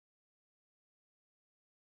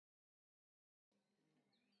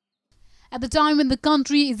At the time when the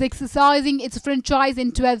country is exercising its franchise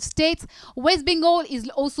in 12 states, West Bengal is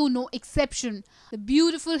also no exception. The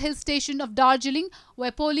beautiful hill station of Darjeeling,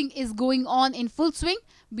 where polling is going on in full swing,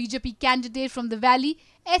 BJP candidate from the valley,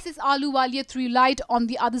 SS Ahluwalia, threw light on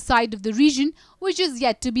the other side of the region, which is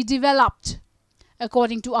yet to be developed.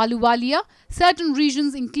 According to Ahluwalia, certain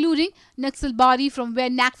regions including Naxalbari, from where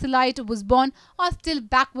Naxalite was born, are still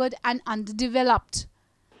backward and underdeveloped.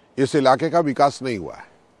 इस इलाके का विकास नहीं हुआ है।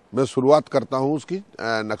 मैं शुरुआत करता हूं उसकी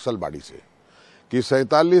नक्सलबाड़ी से कि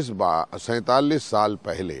 47 साल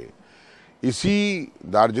पहले इसी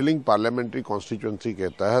दार्जिलिंग पार्लियामेंट्री कॉन्स्टिट्यूएंसी के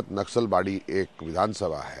तहत नक्सलबाड़ी एक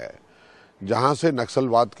विधानसभा है जहां से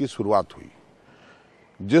नक्सलवाद की शुरुआत हुई।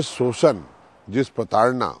 जिस शोषण, जिस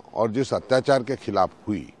प्रताड़ना और जिस अत्याचार के खिलाफ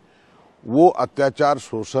हुई, वो अत्याचार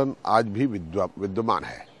शोषण आज भी विद्यमान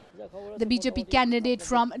है। The BJP candidate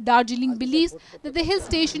from Darjeeling believes that the hill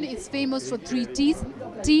station is famous for 3 T's: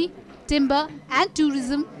 tea, timber and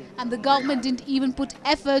tourism, and the government didn't even put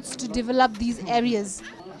efforts to develop these areas.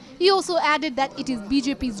 He also added that it is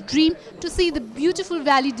BJP's dream to see the beautiful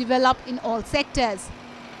valley develop in all sectors.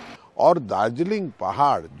 और दार्जिलिंग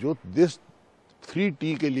पहाड़ जो this 3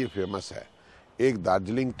 T के लिए famous है, एक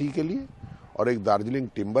Darjeeling T के लिए और एक दार्जिलिंग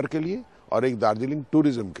टिम्बर के लिए और एक दार्जिलिंग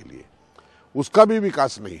टूरिज्म के लिए, उसका भी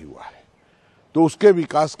विकास नहीं हुआ है। तो उसके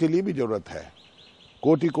विकास के लिए भी जरूरत है।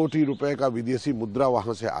 कोटि रुपए का विदेशी मुद्रा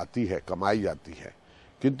वहां से आती है, कमाई जाती है,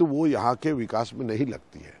 किंतु वो यहाँ के विकास में नहीं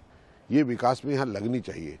लगती है। ये विकास में यहाँ लगनी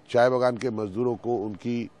चाहिए। चाय बागान के मजदूरों को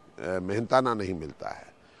उनकी मेहनताना नहीं मिलता है।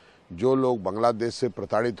 जो लोग बांग्लादेश से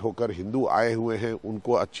प्रताड़ित होकर हिंदू आए हुए हैं,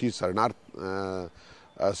 उनको अच्छी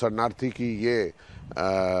शरणार्थी की ये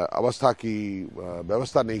अवस्था की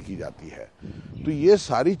व्यवस्था नहीं की जाती है। तो ये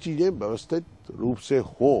सारी चीजें व्यवस्थित रूप से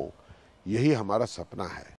हो, यही हमारा सपना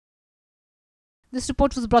है। This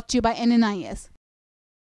report was brought to you by NNIS.